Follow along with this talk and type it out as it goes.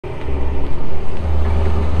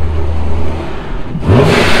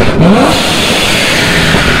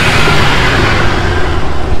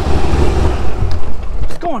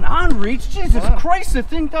What's going on, Reach? Jesus Christ, the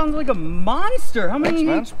thing sounds like a monster. How many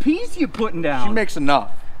HPs you putting down? She makes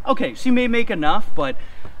enough. Okay, she may make enough, but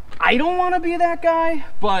I don't want to be that guy.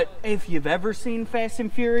 But if you've ever seen Fast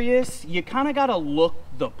and Furious, you kind of got to look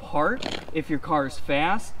the part if your car's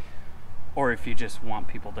fast, or if you just want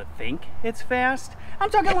people to think it's fast. I'm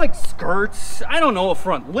talking like skirts, I don't know, a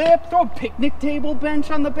front lip, throw a picnic table bench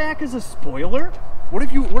on the back as a spoiler. What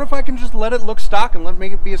if I can just let it look stock and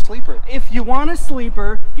make it be a sleeper? If you want a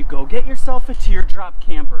sleeper, you go get yourself a teardrop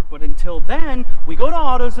camper. But until then, we go to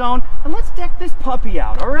AutoZone and let's deck this puppy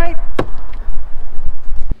out, all right?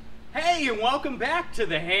 Hey, and welcome back to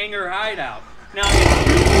the Hangar Hideout. Now,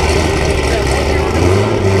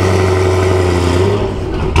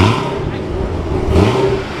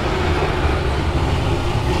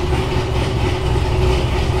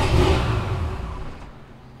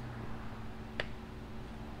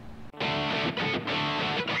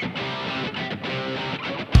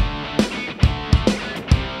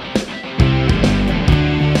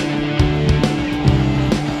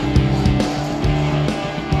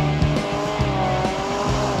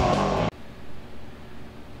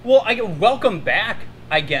 well, welcome back,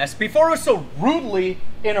 I guess. Before I was so rudely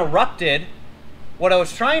interrupted, what I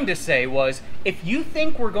was trying to say was, if you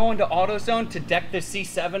think we're going to AutoZone to deck this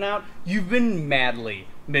C7 out, you've been madly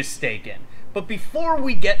mistaken. But before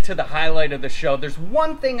we get to the highlight of the show, there's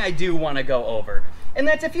one thing I do want to go over. And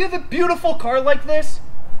that's if you have a beautiful car like this,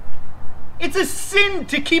 it's a sin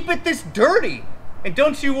to keep it this dirty. And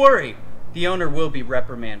don't you worry, the owner will be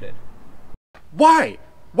reprimanded. Why?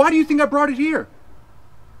 Why do you think I brought it here?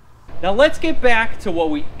 Now let's get back to what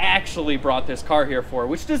we actually brought this car here for,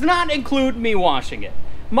 which does not include me washing it.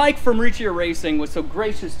 Mike from Recchia Racing was so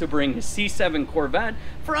gracious to bring his C7 Corvette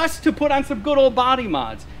for us to put on some good old body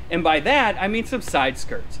mods. And by that, I mean some side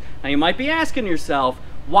skirts. Now you might be asking yourself,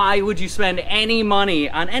 why would you spend any money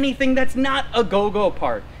on anything that's not a go-go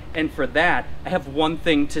part? And for that, I have one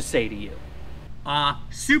thing to say to you.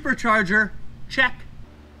 Supercharger, check.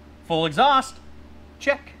 Full exhaust,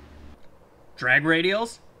 check. Drag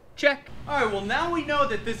radials, check. All right, well now we know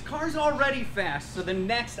that this car's already fast, so the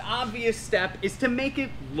next obvious step is to make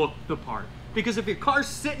it look the part. Because if your car's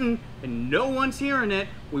sitting and no one's hearing it,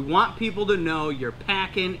 we want people to know you're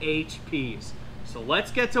packing HPs. So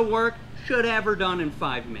let's get to work. Should have her done in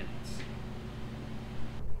 5 minutes.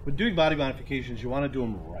 With doing body modifications, you want to do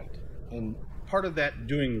them right. And part of that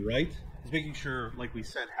doing right is making sure, like we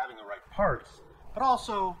said, having the right parts, but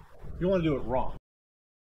also you don't want to do it wrong.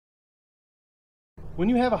 When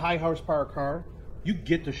you have a high horsepower car, you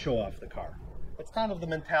get to show off the car. It's kind of the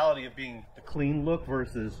mentality of being the clean look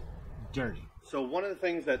versus dirty. So one of the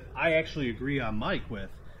things that I actually agree on Mike with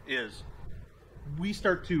is we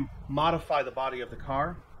start to modify the body of the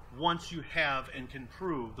car once you have and can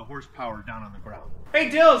prove the horsepower down on the ground. Hey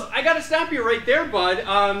Dills, I gotta stop you right there, bud.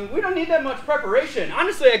 We don't need that much preparation.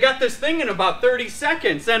 Honestly, I got this thing in about 30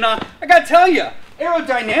 seconds, and I gotta tell you,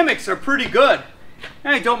 aerodynamics are pretty good.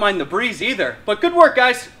 I don't mind the breeze either, but good work,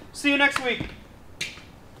 guys. See you next week.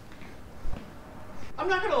 I'm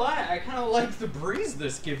not gonna lie, I kind of like the breeze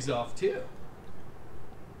this gives off too.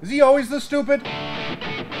 Is he always this stupid?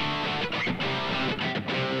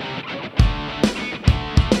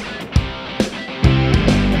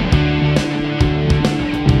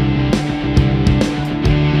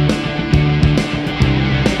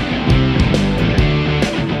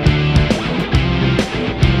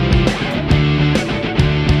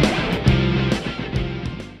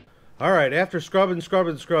 All right, after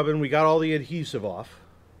scrubbing, we got all the adhesive off.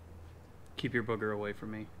 Keep your booger away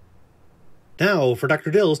from me. Now for Dr.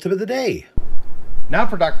 Dill's tip of the day. Now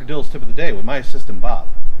for Dr. Dill's tip of the day with my assistant Bob.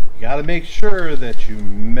 You got to make sure that you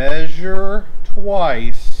measure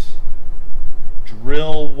twice,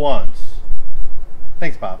 drill once.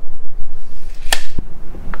 Thanks, Bob.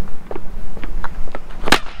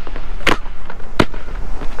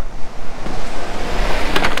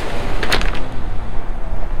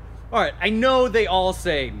 All right, I know they all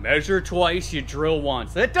say, measure twice, you drill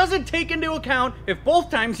once. That doesn't take into account if both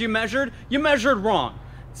times you measured wrong.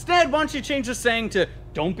 Instead, why don't you change the saying to,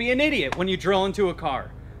 don't be an idiot when you drill into a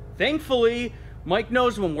car. Thankfully, Mike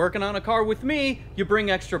knows when working on a car with me, you bring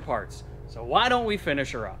extra parts. So why don't we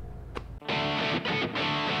finish her up?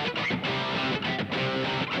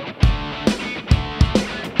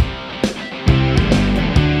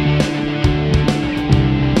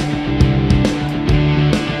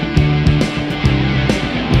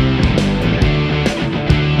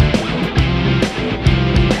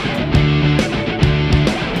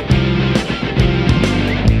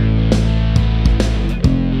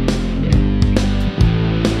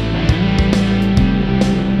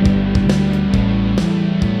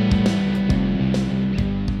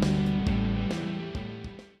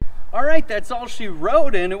 All right, that's all she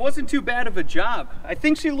wrote, and it wasn't too bad of a job. I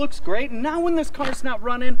think she looks great, and now when this car's not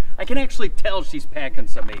running, I can actually tell she's packing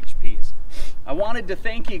some HPs. I wanted to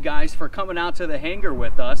thank you guys for coming out to the hangar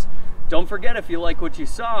with us. Don't forget, if you like what you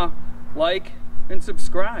saw, like and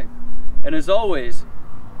subscribe. And as always,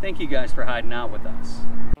 thank you guys for hiding out with us.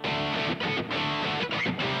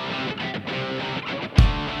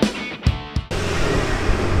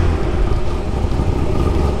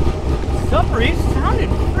 What's up, Reese? Sounded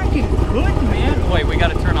freaking good, man. Wait, we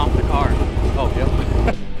gotta turn off the car. Oh, yep.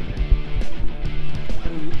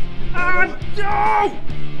 No!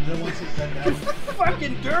 You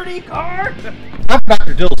fucking dirty car! I'm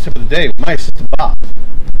Dr. Dill's tip of the day with my assistant Bob.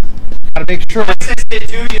 Gotta make sure. Assistant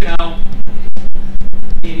too, you know.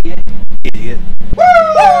 Idiot. Idiot.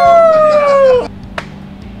 Woo!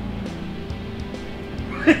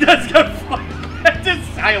 That's got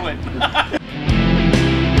just silent.